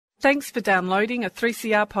Thanks for downloading a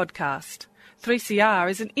 3CR podcast.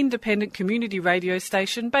 3CR is an independent community radio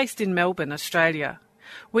station based in Melbourne, Australia.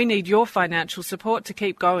 We need your financial support to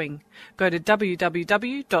keep going. Go to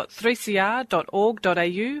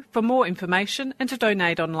www.3cr.org.au for more information and to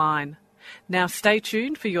donate online. Now stay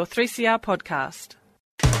tuned for your 3CR podcast.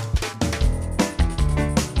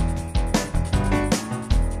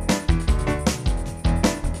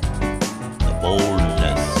 The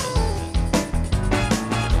boldness.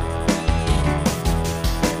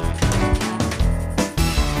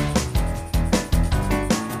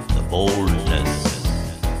 The boldness.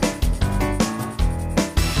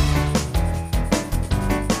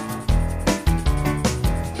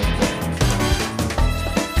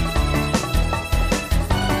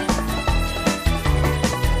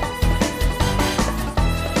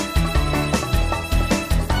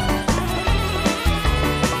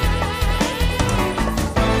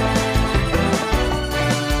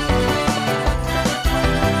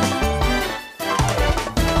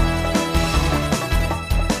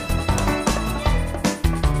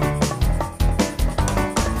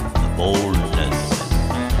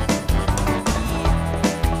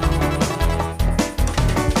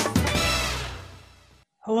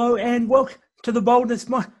 Hello and welcome to The Boldness.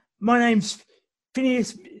 My name's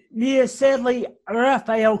Phineas Meir. Sadly,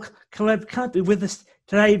 Raphael Caleb can't be with us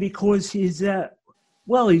today because he's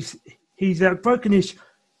broken his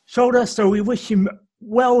shoulder, so we wish him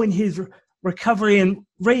well in his recovery and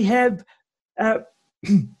rehab.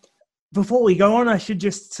 Before we go on, I should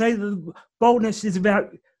just say that boldness is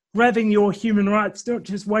about grabbing your human rights, not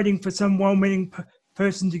just waiting for some well-meaning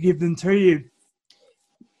person to give them to you.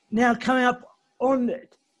 Now, coming up on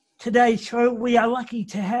today's show, we're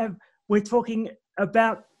talking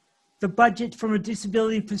about the budget from a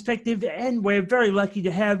disability perspective, and we're very lucky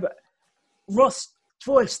to have Ross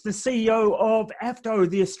Joyce, the CEO of AFTO,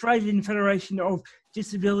 the Australian Federation of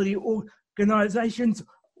Disability Organisations,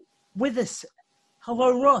 with us.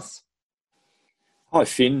 Hello, Ross. Hi,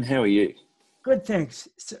 Finn. How are you? Good, thanks.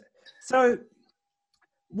 So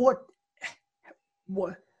what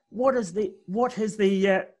has the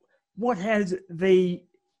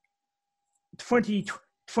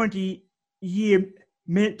 2020 year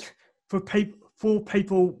meant for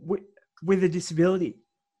people with a disability?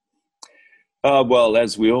 Well,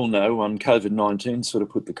 as we all know, COVID-19 sort of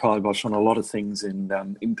put the kibosh on a lot of things and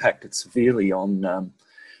impacted severely on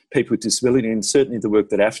people with disability. And certainly the work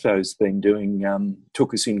that AFTO has been doing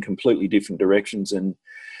took us in completely different directions and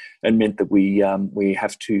meant that we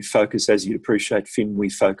have to focus, as you'd appreciate, Finn, we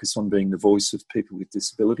focus on being the voice of people with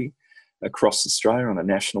disability across Australia on a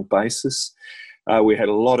national basis. We had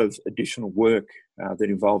a lot of additional work that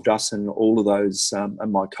involved us and all of those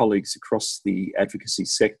and my colleagues across the advocacy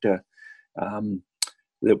sector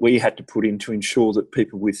that we had to put in to ensure that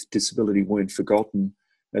people with disability weren't forgotten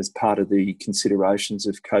as part of the considerations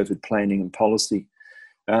of COVID planning and policy.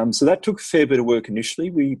 So that took a fair bit of work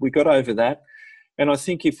initially. We got over that. And I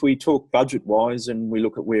think if we talk budget-wise and we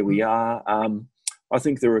look at where we are, I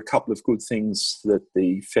think there are a couple of good things that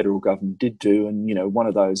the federal government did do. And, one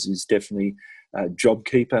of those is definitely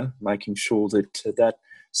JobKeeper, making sure that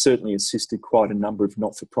certainly assisted quite a number of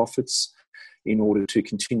not-for-profits in order to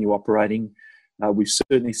continue operating. We've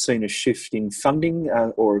certainly seen a shift in funding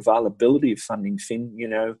or availability of funding, Finn.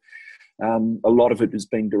 A lot of it has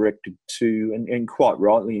been directed to, and quite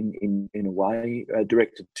rightly in a way,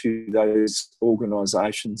 directed to those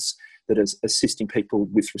organisations that are assisting people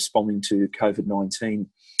with responding to COVID-19.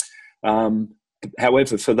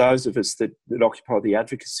 However, for those of us that occupy the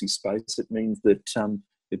advocacy space, it means that there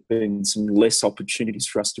have been some less opportunities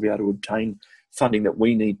for us to be able to obtain funding that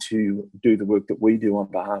we need to do the work that we do on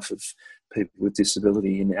behalf of people with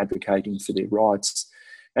disability in advocating for their rights.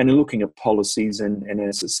 And in looking at policies and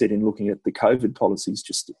as I said, in looking at the COVID policies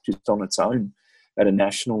just on its own at a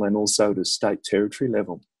national and also at a state territory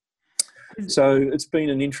level. So it's been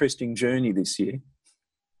an interesting journey this year.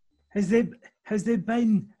 Has there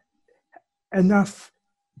been enough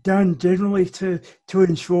done generally to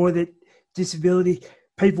ensure that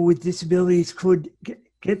people with disabilities could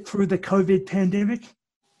get through the COVID pandemic?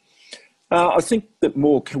 I think that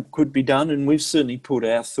more could be done, and we've certainly put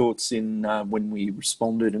our thoughts in when we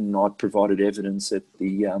responded, and I provided evidence at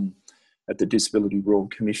the Disability Royal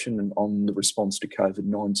Commission and on the response to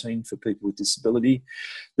COVID-19 for people with disability.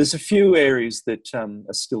 There's a few areas that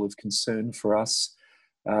are still of concern for us.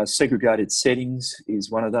 Segregated settings is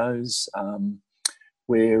one of those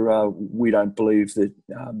where we don't believe that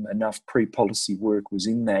enough pre-policy work was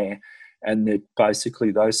in there, and that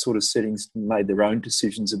basically those sort of settings made their own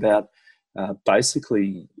decisions about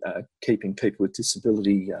keeping people with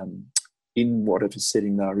disability in whatever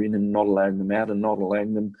setting they're in and not allowing them out and not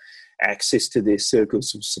allowing them access to their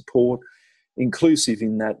circles of support. Inclusive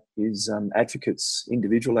in that is advocates,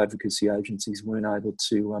 individual advocacy agencies weren't able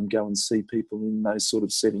to go and see people in those sort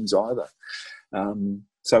of settings either.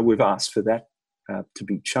 So we've asked for that to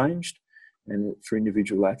be changed and for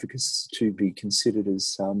individual advocates to be considered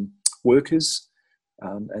as workers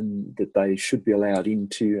and that they should be allowed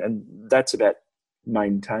into, and that's about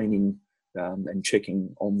maintaining and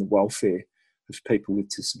checking on the welfare of people with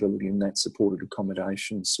disability in that supported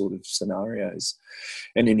accommodation sort of scenarios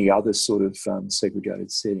and any other sort of segregated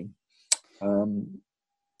setting.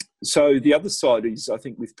 So the other side is, I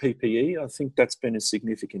think, with PPE, I think that's been a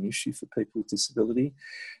significant issue for people with disability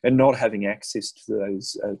and not having access to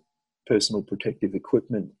those personal protective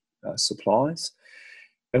equipment supplies.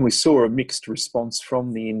 And we saw a mixed response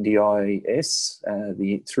from the NDIS,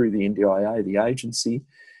 through the NDIA, the agency,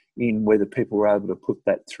 in whether people were able to put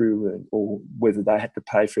that through or whether they had to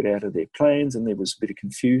pay for it out of their plans, and there was a bit of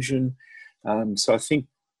confusion. So I think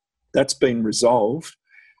that's been resolved,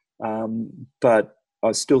 but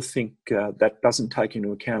I still think that doesn't take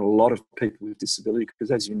into account a lot of people with disability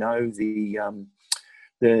because, as you know, the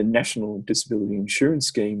National Disability Insurance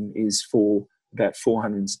Scheme is for about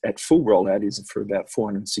 400, at full rollout is for about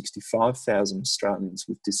 465,000 Australians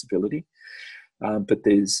with disability. But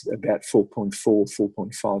there's about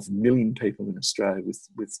 4.5 million people in Australia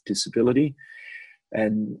with disability.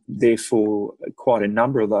 And therefore, quite a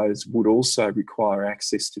number of those would also require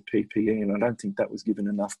access to PPE. And I don't think that was given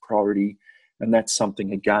enough priority. And that's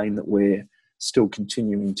something, again, that we're still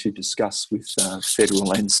continuing to discuss with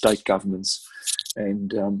federal and state governments.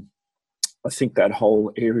 And I think that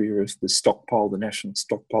whole area of the stockpile, the national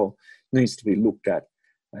stockpile, needs to be looked at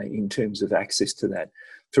in terms of access to that.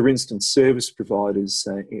 For instance, service providers,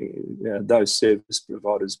 those service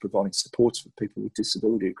providers providing supports for people with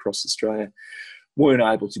disability across Australia weren't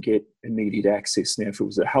able to get immediate access. Now, if it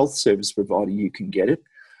was a health service provider, you can get it.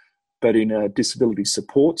 But in a disability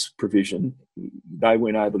supports provision, they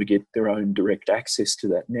weren't able to get their own direct access to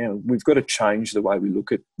that. Now, we've got to change the way we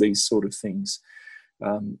look at these sort of things.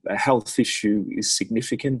 A health issue is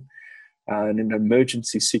significant. In an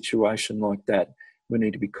emergency situation like that, we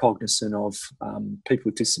need to be cognizant of people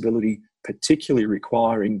with disability, particularly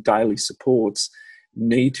requiring daily supports,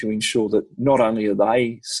 need to ensure that not only are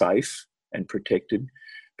they safe and protected,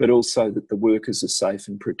 but also that the workers are safe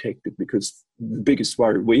and protected, because the biggest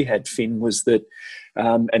worry we had, Finn, was that,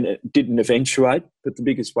 and it didn't eventuate, but the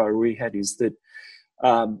biggest worry we had is that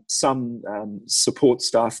some support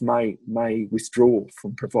staff may withdraw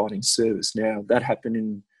from providing service. Now, that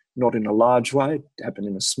happened not in a large way, it happened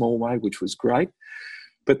in a small way, which was great.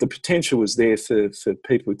 But the potential was there for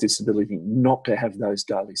people with disability not to have those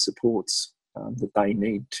daily supports that they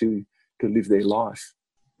need to live their life.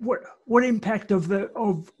 What impact of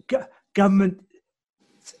government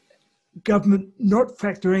not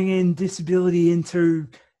factoring in disability into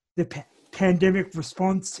the pandemic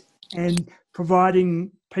response and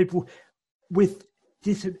providing people with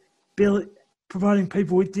disabilities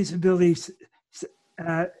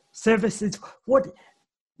services?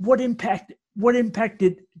 What impact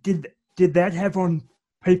did that have on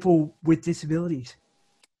people with disabilities?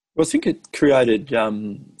 Well, I think it created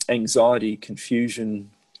anxiety, confusion,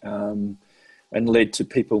 and led to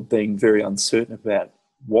people being very uncertain about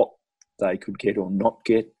what they could get or not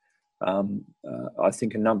get. I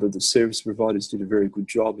think a number of the service providers did a very good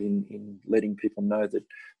job in letting people know that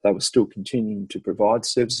they were still continuing to provide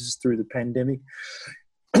services through the pandemic.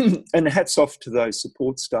 And hats off to those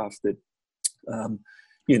support staff that,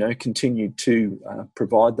 continued to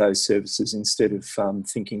provide those services instead of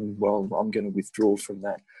thinking, well, I'm going to withdraw from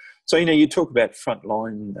that. So, you talk about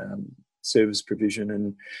frontline service provision,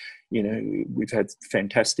 and, we've had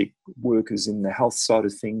fantastic workers in the health side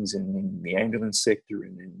of things and in the ambulance sector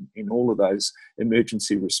and in all of those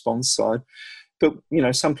emergency response side. But,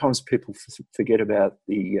 sometimes people forget about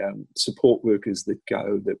the support workers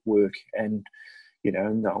that work, and,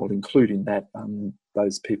 and I'll include in that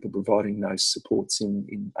those people providing those supports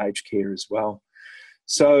in aged care as well.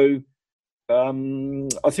 So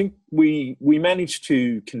I think we managed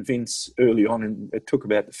to convince early on, and it took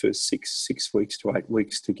about the first 6 weeks to 8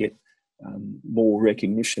 weeks to get more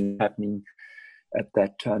recognition happening at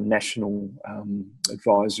that national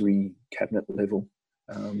advisory cabinet level,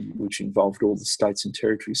 which involved all the states and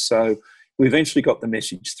territories. So we eventually got the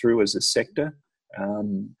message through as a sector,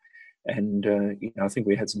 and I think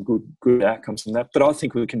we had some good outcomes from that. But I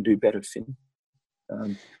think we can do better, Finn.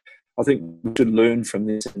 I think we should learn from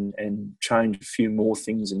this and change a few more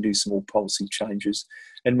things and do some more policy changes,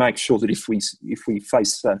 and make sure that if we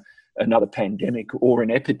face another pandemic or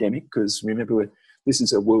an epidemic, because remember, this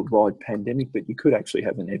is a worldwide pandemic, but you could actually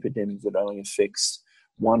have an epidemic that only affects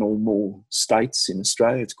one or more states in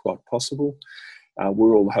Australia. It's quite possible.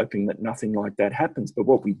 We're all hoping that nothing like that happens. But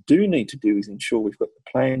what we do need to do is ensure we've got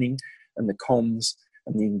the planning and the comms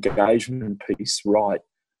and the engagement piece right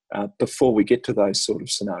before we get to those sort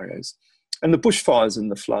of scenarios. And the bushfires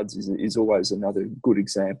and the floods is always another good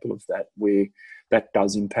example of that, where that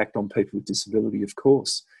does impact on people with disability, of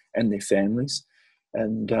course, and their families.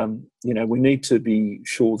 And, we need to be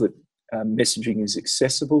sure that messaging is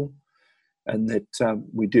accessible, and that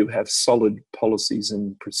we do have solid policies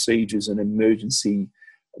and procedures and emergency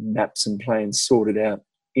maps and plans sorted out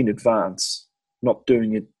in advance, not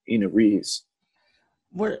doing it in arrears.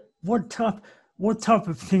 What type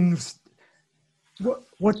of things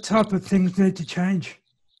need to change?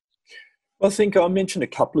 I think I mentioned a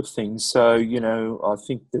couple of things. So, I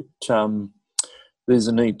think that there's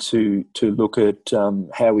a need to look at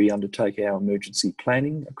how we undertake our emergency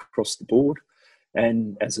planning across the board.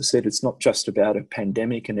 And as I said, it's not just about a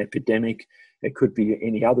pandemic, an epidemic. It could be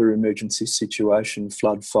any other emergency situation,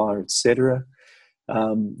 flood, fire, etc.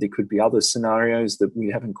 There could be other scenarios that we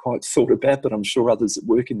haven't quite thought about, but I'm sure others that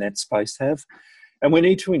work in that space have. And we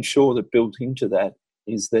need to ensure that built into that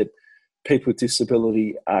is that people with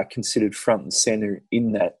disability are considered front and centre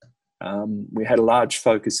in that. We had a large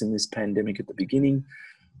focus in this pandemic at the beginning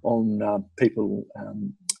on people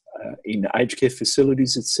in aged care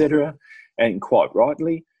facilities, etc., and quite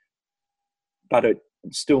rightly, but it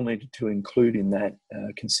still needed to include in that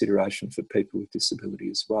consideration for people with disability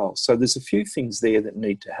as well. So there's a few things there that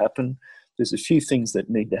need to happen. There's a few things that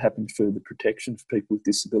need to happen for the protection for people with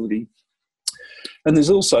disability. And there's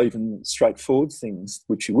also even straightforward things,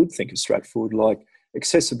 which you would think are straightforward, like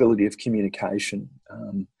accessibility of communication.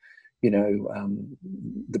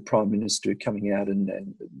 The Prime Minister coming out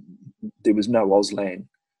and there was no Auslan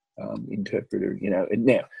interpreter, and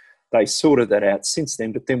now they sorted that out since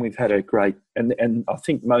then, but then we've had a great, and I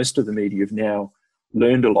think most of the media have now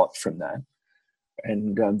learned a lot from that,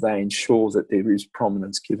 and they ensure that there is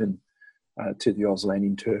prominence given to the Auslan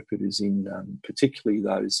interpreters in particularly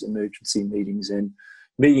those emergency meetings and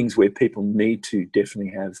meetings where people need to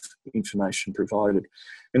definitely have information provided.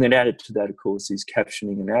 And then added to that, of course, is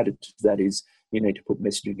captioning, and added to that is you need to put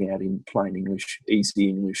messaging out in plain English, easy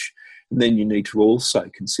English, and then you need to also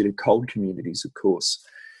consider cold communities, of course.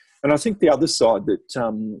 And I think the other side that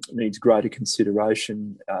needs greater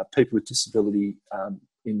consideration, people with disability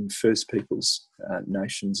in First Peoples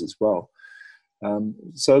nations as well.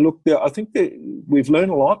 So look, I think that we've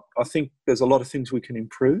learned a lot. I think there's a lot of things we can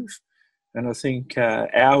improve. And I think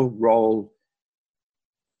our role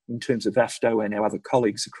in terms of AFTO and our other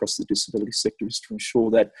colleagues across the disability sector is to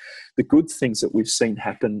ensure that the good things that we've seen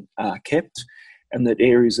happen are kept, and that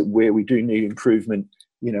areas where we do need improvement,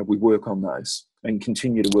 we work on those and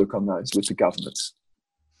continue to work on those with the governments.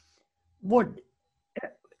 What,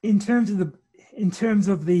 in terms of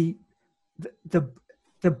the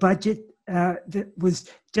budget that was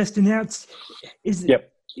just announced,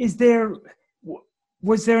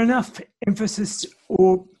 was there enough emphasis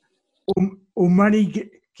or money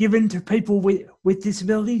given to people with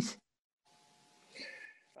disabilities?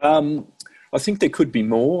 I think there could be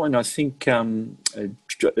more, and I think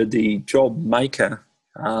the Job Maker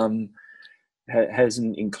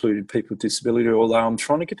hasn't included people with disability, although I'm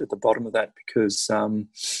trying to get to the bottom of that because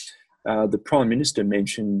the Prime Minister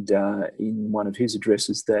mentioned in one of his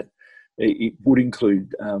addresses that it would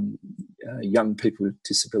include young people with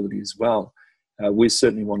disability as well. We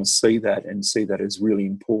certainly want to see that and see that as really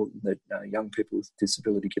important, that young people with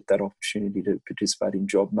disability get that opportunity to participate in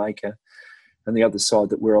Job Maker. And the other side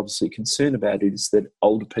that we're obviously concerned about is that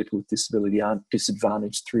older people with disability aren't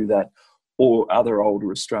disadvantaged through that, or other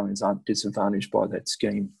older Australians aren't disadvantaged by that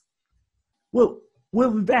scheme. Well,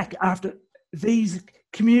 we'll be back after these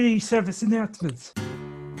community service announcements.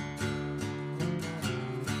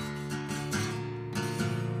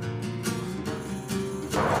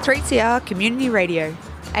 Three CR Community Radio,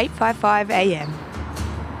 855 AM.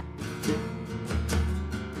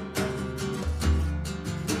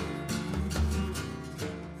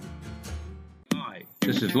 Hi,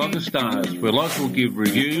 this is Love the Stars, where Loz will give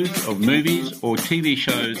reviews of movies or TV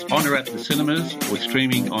shows on or at the cinemas or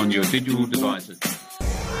streaming on your digital devices.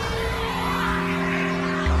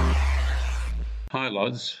 Hi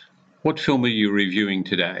Loz, what film are you reviewing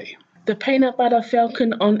today? The Peanut Butter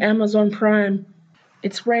Falcon on Amazon Prime.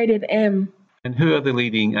 It's rated M. And who are the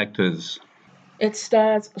leading actors? It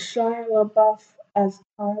stars Shia LaBeouf as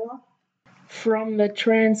Tyler from the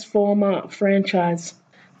Transformer franchise,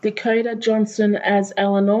 Dakota Johnson as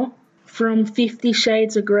Eleanor from 50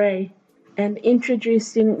 Shades of Grey, and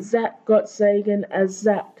introducing Zach Gottsagen as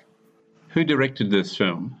Zach. Who directed this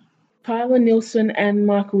film? Tyler Nilsson and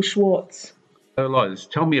Michael Schwartz. So, Liz,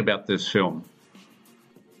 tell me about this film.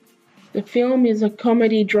 The film is a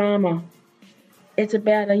comedy drama. It's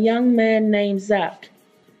about a young man named Zach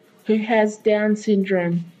who has Down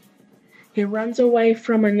syndrome. He runs away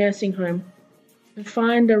from a nursing home to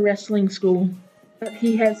find a wrestling school that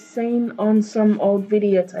he has seen on some old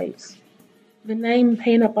videotapes. The name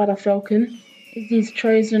Peanut Butter Falcon is his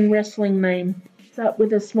chosen wrestling name. It's up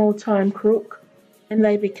with a small-time crook, and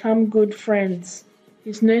they become good friends.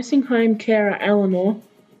 His nursing home carer, Eleanor,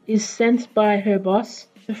 is sent by her boss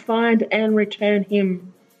to find and return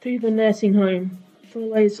him to the nursing home.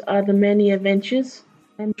 Follows are the many adventures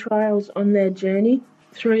and trials on their journey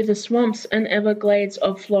through the swamps and Everglades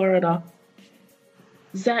of Florida.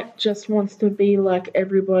 Zach just wants to be like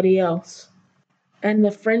everybody else, and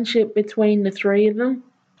the friendship between the three of them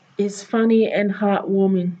is funny and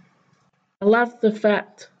heartwarming. I love the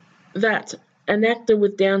fact that an actor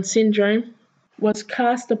with Down syndrome was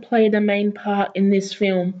cast to play the main part in this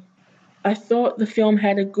film. I thought the film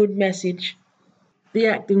had a good message. The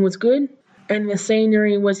acting was good, and the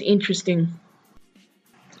scenery was interesting.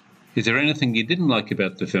 Is there anything you didn't like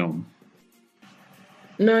about the film?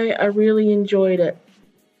 No, I really enjoyed it.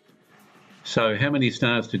 So, how many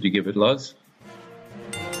stars did you give it, Loz?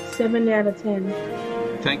 7 out of 10.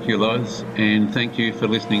 Thank you, Loz, and thank you for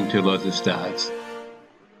listening to Loz's Stars.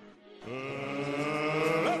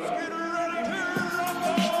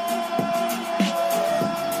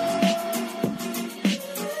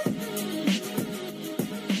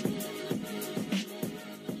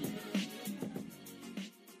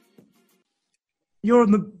 You're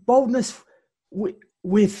on the Boldness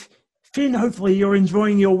with Finn. Hopefully you're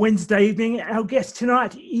enjoying your Wednesday evening. Our guest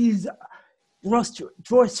tonight is Ross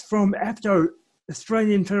Joyce from AFDO,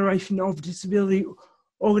 Australian Federation of Disability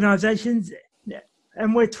Organisations,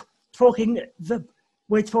 and we're talking the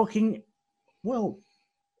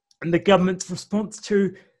government's response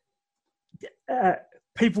to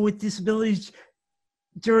people with disabilities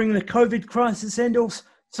during the COVID crisis, and also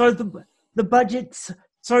the budgets.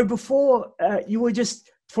 So before you were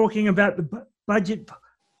just talking about the budget.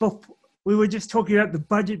 We were just talking about the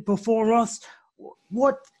budget before, Ross.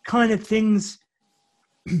 What kind of things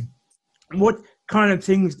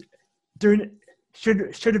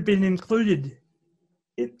should have been included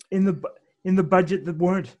in the budget that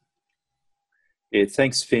weren't? Yeah,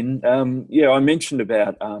 thanks, Finn. I mentioned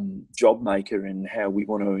about JobMaker and how we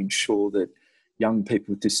want to ensure that young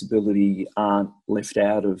people with disability aren't left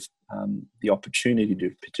out of the opportunity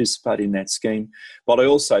to participate in that scheme. But I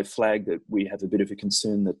also flagged that we have a bit of a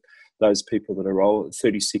concern that those people that are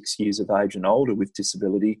 36 years of age and older with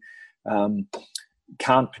disability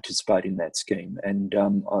can't participate in that scheme. And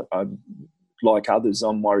I, like others,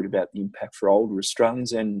 I'm worried about the impact for older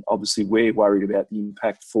Australians, and obviously we're worried about the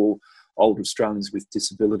impact for older Australians with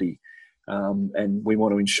disability. And we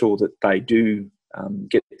want to ensure that they do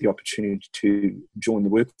get the opportunity to join the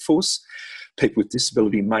workforce. People with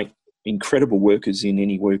disability make incredible workers in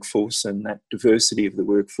any workforce, and that diversity of the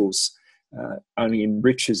workforce only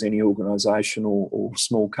enriches any organisation or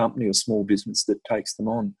small company or small business that takes them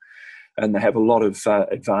on. And they have a lot of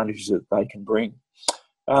advantages that they can bring.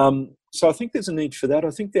 So I think there's a need for that.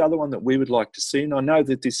 I think the other one that we would like to see, and I know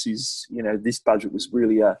that this is, this budget was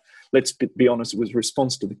really let's be honest, it was a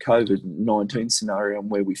response to the COVID-19 scenario and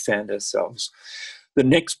where we found ourselves. The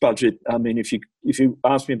next budget, I mean, if you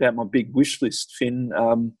ask me about my big wish list, Finn,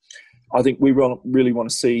 I think we really want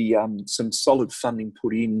to see some solid funding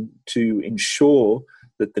put in to ensure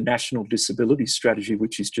that the National Disability Strategy,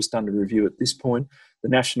 which is just under review at this point, the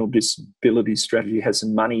National Disability Strategy has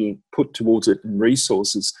some money put towards it and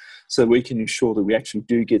resources so we can ensure that we actually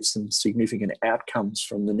do get some significant outcomes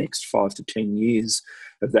from the next 5 to 10 years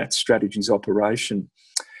of that strategy's operation.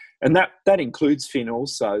 And that includes, Finn,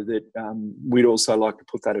 also that we'd also like to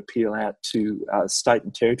put that appeal out to state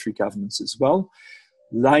and territory governments as well.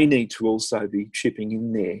 They need to also be chipping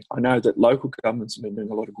in there. I know that local governments have been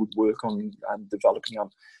doing a lot of good work on developing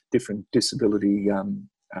up different disability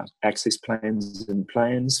access plans and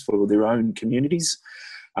plans for their own communities.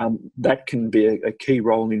 That can be a key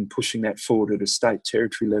role in pushing that forward at a state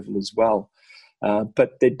territory level as well.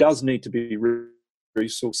 But there does need to be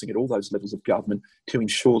resourcing at all those levels of government to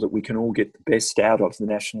ensure that we can all get the best out of the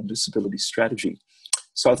National Disability Strategy.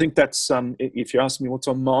 So I think that's, if you ask me what's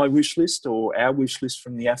on my wish list or our wish list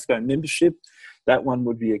from the AFDO membership, that one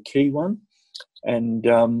would be a key one. And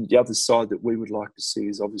the other side that we would like to see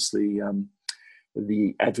is obviously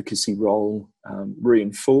the advocacy role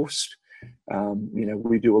reinforced.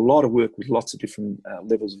 We do a lot of work with lots of different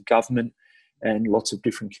levels of government and lots of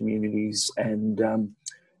different communities, and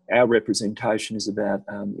our representation is about,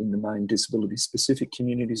 in the main, disability-specific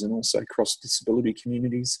communities and also cross-disability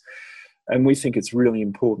communities. And we think it's really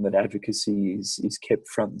important that advocacy is kept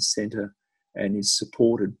front and centre and is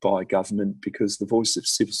supported by government, because the voice of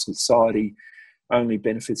civil society only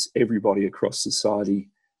benefits everybody across society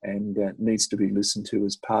and needs to be listened to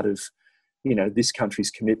as part of, this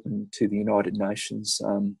country's commitment to the United Nations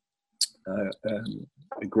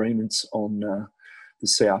agreements on the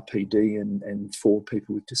CRPD and for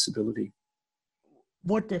people with disability.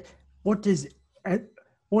 What does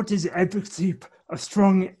advocacy, a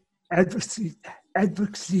strong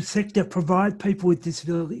advocacy sector, provide people with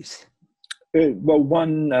disabilities? So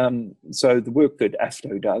the work that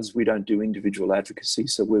AFTO does, we don't do individual advocacy,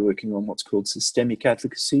 so we're working on what's called systemic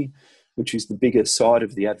advocacy, which is the bigger side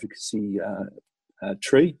of the advocacy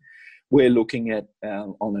tree. We're looking at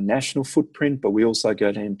on a national footprint, but we also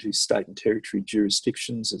go down to state and territory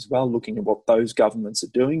jurisdictions as well, looking at what those governments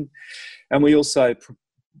are doing. And we also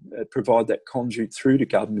provide that conduit through to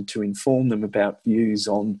government to inform them about views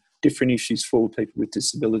on different issues for people with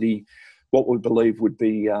disability, what we believe would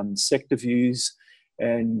be sector views,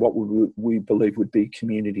 and what we believe would be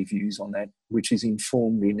community views on that, which is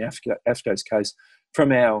informed in AFTO's case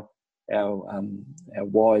from our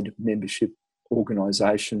wide membership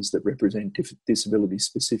organisations that represent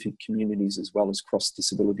disability-specific communities as well as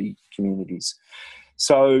cross-disability communities.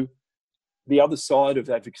 So the other side of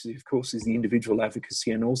advocacy, of course, is the individual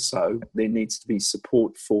advocacy, and also there needs to be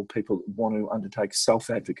support for people that want to undertake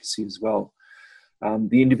self-advocacy as well.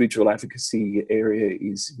 The individual advocacy area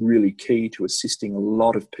is really key to assisting a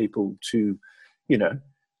lot of people to,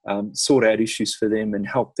 sort out issues for them and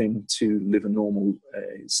help them to live a normal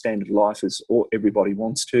standard life as everybody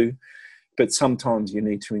wants to. But sometimes you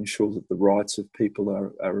need to ensure that the rights of people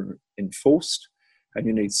are enforced, and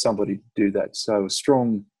you need somebody to do that. So a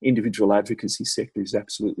strong individual advocacy sector is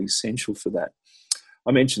absolutely essential for that.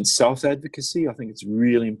 I mentioned self-advocacy. I think it's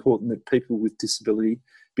really important that people with disability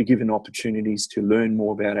be given opportunities to learn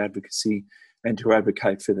more about advocacy and to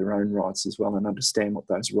advocate for their own rights as well and understand what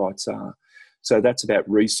those rights are. So that's about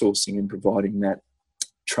resourcing and providing that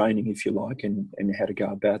training, if you like, and how to go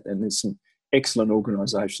about that. And there's some excellent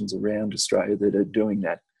organisations around Australia that are doing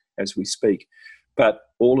that as we speak. But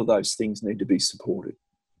all of those things need to be supported.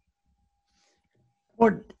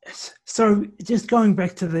 So just going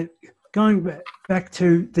back to the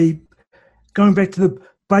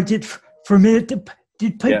budget for a minute,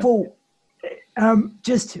 did people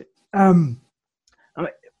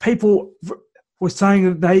people were saying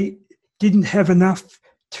that they didn't have enough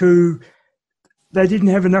during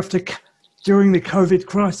the COVID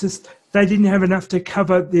crisis. They didn't have enough to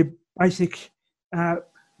cover their basic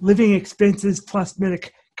living expenses plus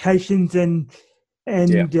medications and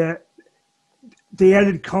the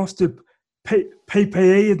added cost of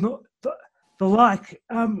PPE and the like.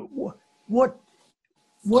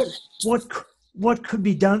 What could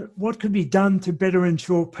be done? What could be done to better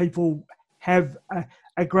ensure people have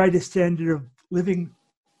a greater standard of living,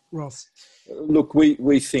 Ross? Look,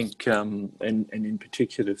 we think, and in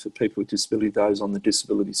particular for people with disability, those on the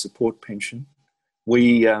disability support pension,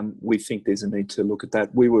 we think there's a need to look at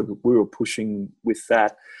that. We were pushing with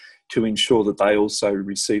that to ensure that they also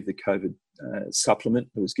receive the COVID supplement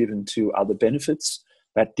that was given to other benefits.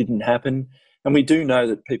 That didn't happen, and we do know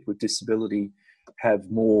that people with disability have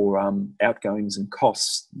more outgoings and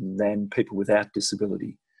costs than people without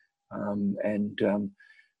disability, and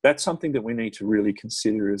that's something that we need to really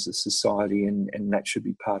consider as a society, and that should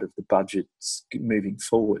be part of the budgets moving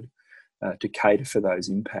forward to cater for those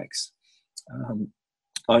impacts.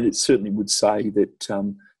 I certainly would say that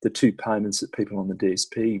the two payments that people on the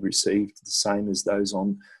DSP received, the same as those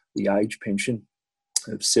on the age pension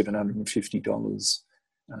of $750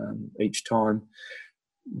 each time,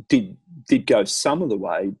 did go some of the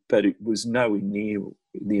way, but it was nowhere near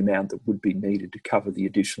the amount that would be needed to cover the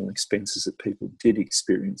additional expenses that people did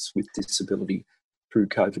experience with disability through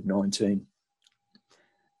COVID-19.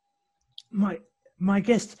 My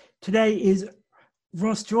guest today is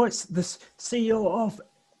Ross Joyce, the CEO of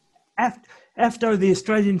AFTO, the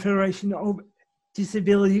Australian Federation of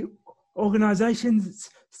Disability Organisations.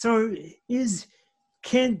 So,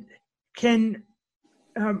 can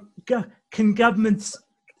governments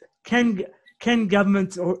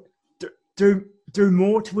or do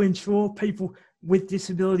more to ensure people with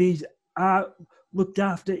disabilities are looked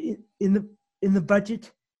after in the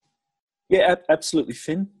budget? Yeah, absolutely,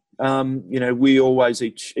 Finn. We always,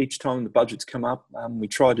 each time the budgets come up, we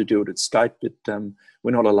try to do it at state, but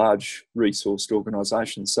we're not a large resourced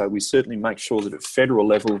organisation. So we certainly make sure that at federal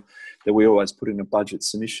level that we always put in a budget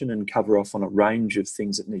submission and cover off on a range of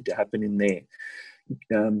things that need to happen in there,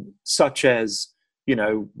 such as,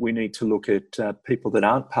 we need to look at people that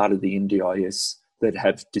aren't part of the NDIS that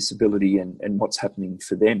have disability and what's happening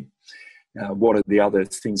for them. What are the other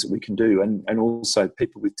things that we can do? And also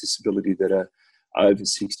people with disability that are over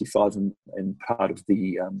 65 and part of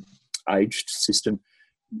the aged system,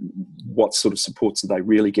 what sort of supports are they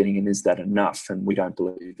really getting, and is that enough? And we don't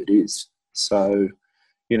believe it is. So,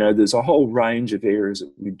 there's a whole range of areas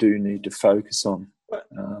that we do need to focus on,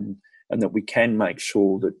 and that we can make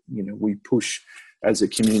sure that, we push as a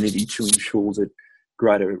community to ensure that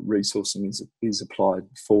greater resourcing is applied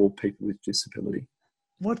for people with disability.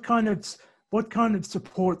 What kind of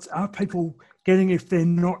supports are people getting if they're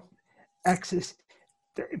not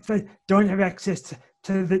if they don't have access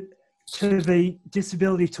to the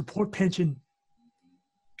disability support pension?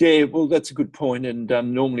 Yeah, well, that's a good point. And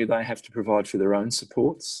normally they have to provide for their own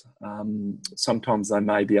supports. Sometimes they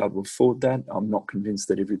may be able to afford that. I'm not convinced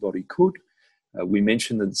that everybody could. We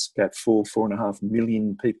mentioned that it's about 4.5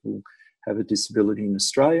 million people have a disability in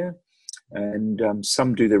Australia, and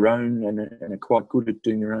some do their own and are quite good at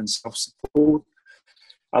doing their own self-support.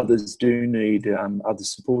 Others do need other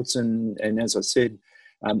supports, and as I said,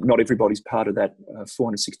 not everybody's part of that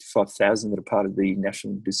 465,000 that are part of the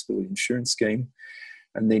National Disability Insurance Scheme,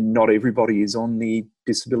 and then not everybody is on the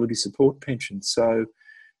disability support pension. So,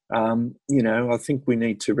 I think we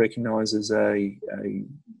need to recognise as a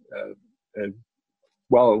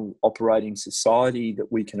well-operating society that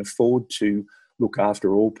we can afford to look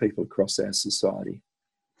after all people across our society.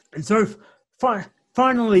 And so,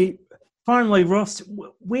 finally, Ross,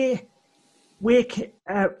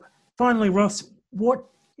 Ross, what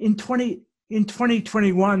in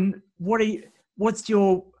 2021? What's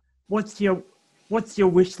your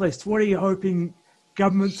wish list? What are you hoping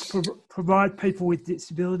governments provide people with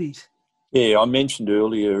disabilities? Yeah, I mentioned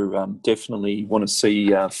earlier, definitely want to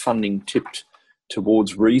see funding tipped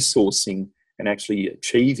towards resourcing and actually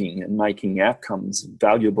achieving and making outcomes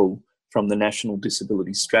valuable from the National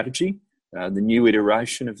Disability Strategy, the new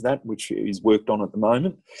iteration of that, which is worked on at the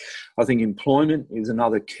moment. I think employment is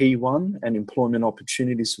another key one, and employment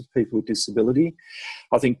opportunities for people with disability.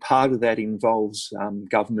 I think part of that involves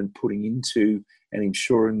government putting into and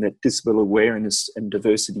ensuring that disability awareness and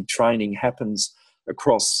diversity training happens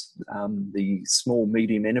across the small,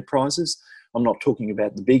 medium enterprises. I'm not talking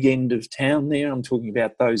about the big end of town there. I'm talking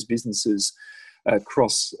about those businesses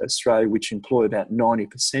across Australia which employ about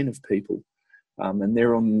 90% of people. And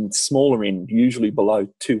they're on the smaller end, usually below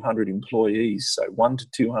 200 employees, so 1 to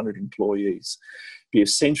 200 employees. It'd be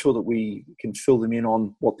essential that we can fill them in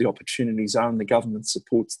on what the opportunities are and the government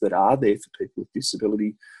supports that are there for people with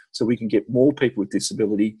disability, so we can get more people with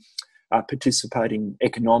disability participating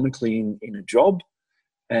economically in a job.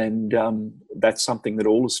 And that's something that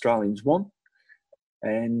all Australians want.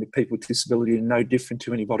 And people with disability are no different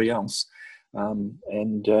to anybody else.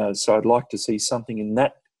 So I'd like to see something in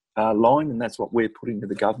that line, and that's what we're putting to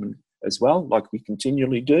the government as well, like we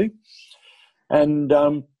continually do. And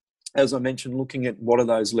as I mentioned, looking at what are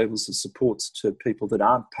those levels of supports to people that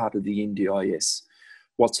aren't part of the NDIS,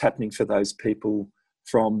 what's happening for those people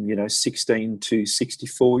from 16 to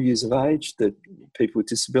 64 years of age, that people with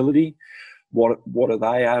disability, what are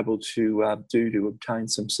they able to do to obtain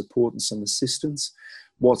some support and some assistance?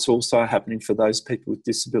 What's also happening for those people with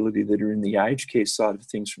disability that are in the aged care side of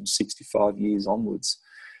things from 65 years onwards?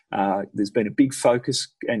 There's been a big focus,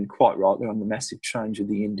 and quite rightly, on the massive change of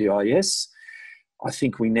the NDIS. I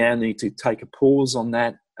think we now need to take a pause on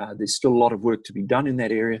that. There's still a lot of work to be done in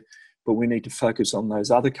that area, but we need to focus on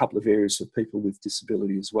those other couple of areas for people with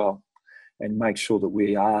disability as well, and make sure that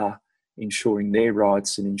we are ensuring their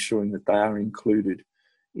rights and ensuring that they are included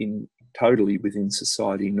in totally within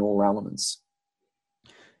society in all elements.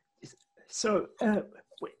 So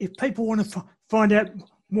if people want to find out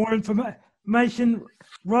more information,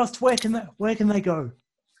 Ross, where can they go?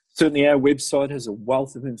 Certainly our website has a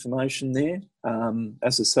wealth of information there.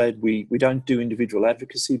 As I said, we don't do individual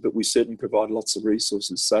advocacy, but we certainly provide lots of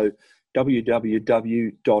resources. So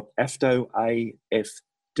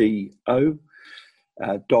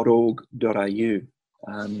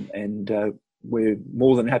www.afdo.org.au. We're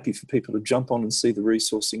more than happy for people to jump on and see the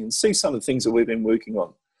resourcing and see some of the things that we've been working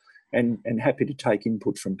on, and happy to take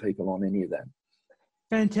input from people on any of that.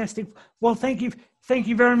 Fantastic. Well, thank you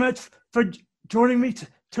very much for joining me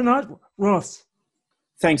tonight, Ross.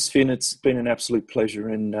 Thanks, Finn. It's been an absolute pleasure,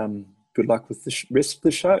 and good luck with the rest of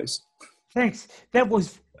the shows. Thanks. That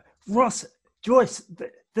was Ross Joyce,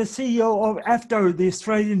 the CEO of AFDO, the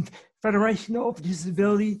Australian Federation of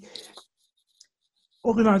Disability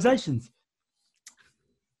Organisations.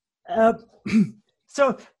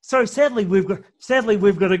 So sadly we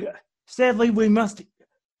must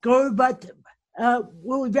go, but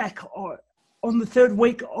we'll be back on the third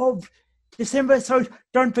week of December. So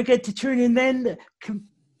don't forget to tune in then.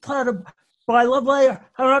 Completed by Lovely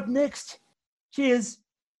are up next. Cheers.